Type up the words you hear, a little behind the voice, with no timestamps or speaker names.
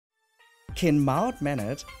Can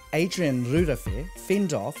mild-mannered Adrian Rurawhe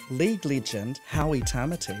fend off league legend Howie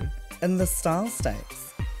Tamati in the style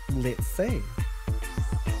stakes? Let's see.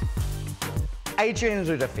 Adrian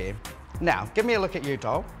Rurawhe. Now, give me a look at you,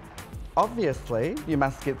 doll. Obviously, you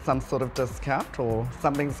must get some sort of discount or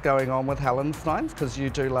something's going on with Hallensteins because you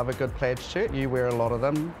do love a good plaid shirt. You wear a lot of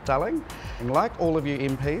them, darling. And like all of you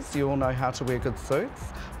MPs, you all know how to wear good suits.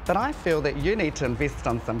 But I feel that you need to invest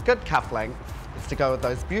on some good cufflinks to go with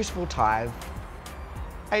those beautiful ties.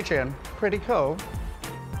 Adrian, pretty cool.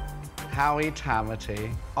 Howie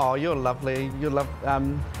Tamati. Oh, you're lovely. You look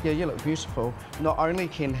beautiful. Not only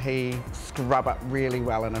can he scrub up really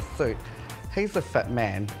well in a suit, he's a fit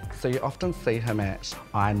man. So you often see him at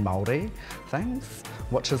Iron Māori things,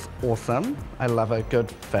 which is awesome. I love a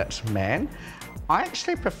good fit man. I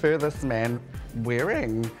actually prefer this man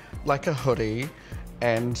wearing like a hoodie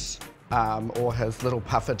and or his little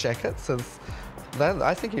puffer jackets.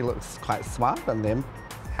 I think he looks quite smart in them.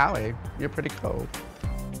 Howie, you're pretty cool.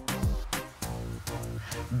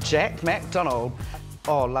 Jack McDonald.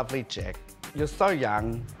 Oh, lovely Jack. You're so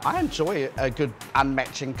young. I enjoy a good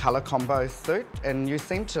unmatching colour combo suit, and you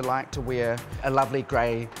seem to like to wear a lovely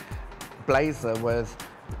grey blazer with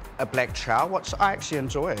a black trowel, which I actually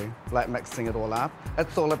enjoy, like mixing it all up.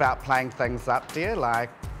 It's all about playing things up, dear. Like,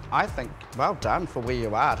 I think, well done for where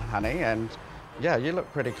you are, honey, and yeah, you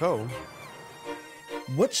look pretty cool.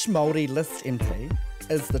 Which Māori List MP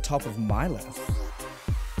is the top of my list?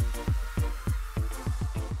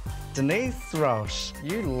 Denise Roche,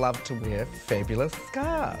 you love to wear fabulous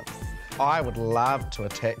scarves. I would love to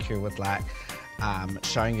attack you with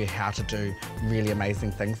showing you how to do really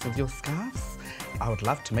amazing things with your scarves. I would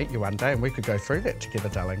love to meet you one day and we could go through that together,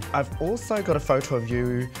 darling. I've also got a photo of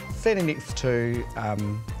you standing next to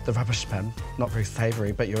the rubbish bin. Not very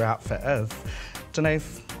savoury, but your outfit is.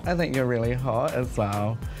 Denise, I think you're really hot as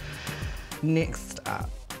well. Next up,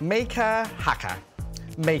 Mika Haka.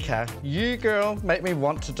 Mika, you girl make me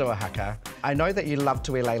want to do a haka. I know that you love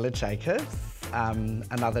to wear Layla Jacobs,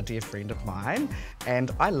 another dear friend of mine,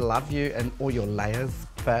 and I love you in all your layers,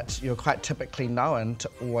 but you're quite typically known to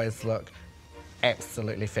always look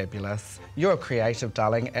absolutely fabulous. You're a creative,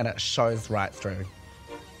 darling, and it shows right through.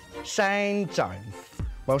 Shane Jones.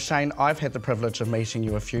 Well, Shane, I've had the privilege of meeting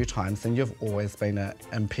you a few times and you've always been an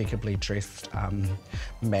impeccably dressed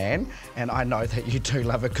man, and I know that you do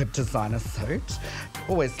love a good designer suit.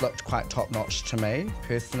 Always looked quite top-notch to me,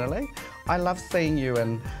 personally. I love seeing you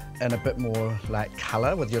in a bit more like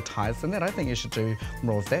colour with your ties in it. I think you should do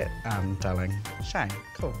more of that, darling. Shane,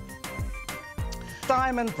 cool.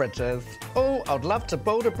 Simon Bridges. Oh, I'd love to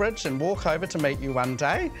build a bridge and walk over to meet you one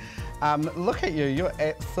day. Look at you, you're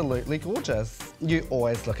absolutely gorgeous. You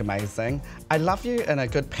always look amazing. I love you in a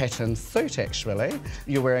good patterned suit, actually.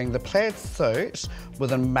 You're wearing the plaid suit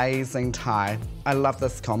with an amazing tie. I love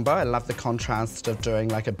this combo. I love the contrast of doing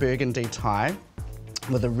like a burgundy tie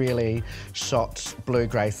with a really shot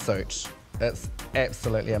blue-grey suit. It's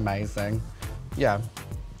absolutely amazing. Yeah,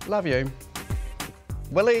 love you.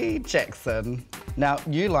 Willie Jackson. Now,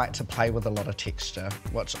 you like to play with a lot of texture,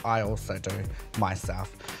 which I also do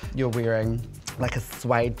myself. You're wearing like a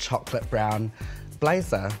suede chocolate brown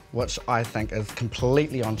blazer, which I think is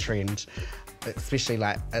completely on trend, especially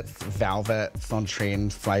like it's velvet, it's on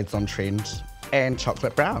trend, suede's on trend, and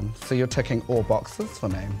chocolate brown. So you're ticking all boxes for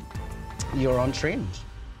me. You're on trend.